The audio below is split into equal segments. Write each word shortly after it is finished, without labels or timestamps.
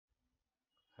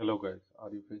Hello guys,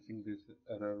 are you facing this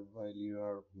error while you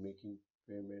are making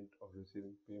payment or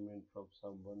receiving payment from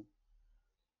someone?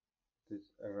 This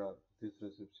error, this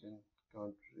recipient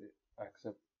can't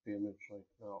accept payment right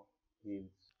now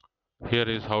means here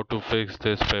is how to fix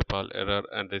this PayPal error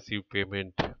and receive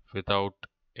payment without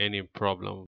any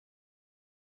problem.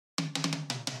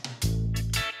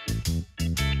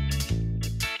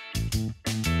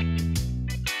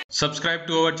 Subscribe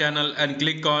to our channel and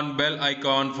click on bell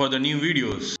icon for the new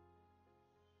videos.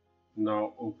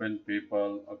 Now open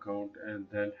PayPal account and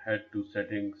then head to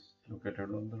settings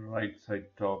located on the right side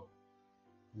top.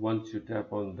 Once you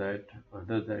tap on that,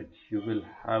 under that you will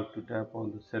have to tap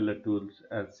on the seller tools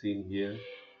as seen here.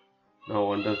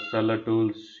 Now under seller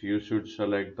tools, you should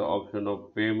select the option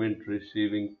of payment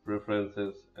receiving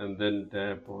preferences and then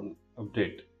tap on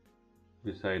update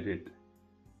beside it.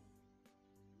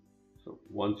 So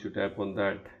once you tap on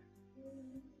that,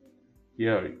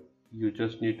 here you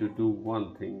just need to do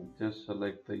one thing. Just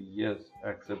select the yes,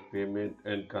 accept payment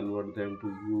and convert them to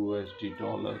USD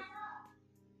dollars.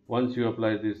 Once you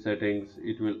apply these settings,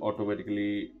 it will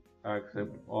automatically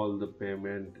accept all the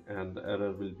payment and the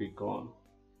error will be gone.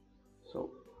 So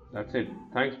that's it.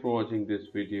 Thanks for watching this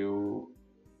video.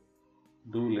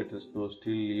 Do let us know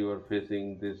still you are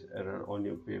facing this error on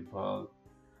your PayPal.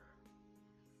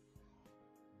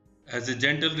 As a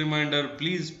gentle reminder,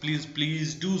 please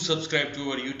do subscribe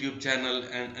to our YouTube channel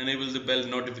and enable the bell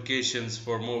notifications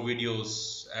for more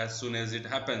videos as soon as it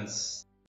happens.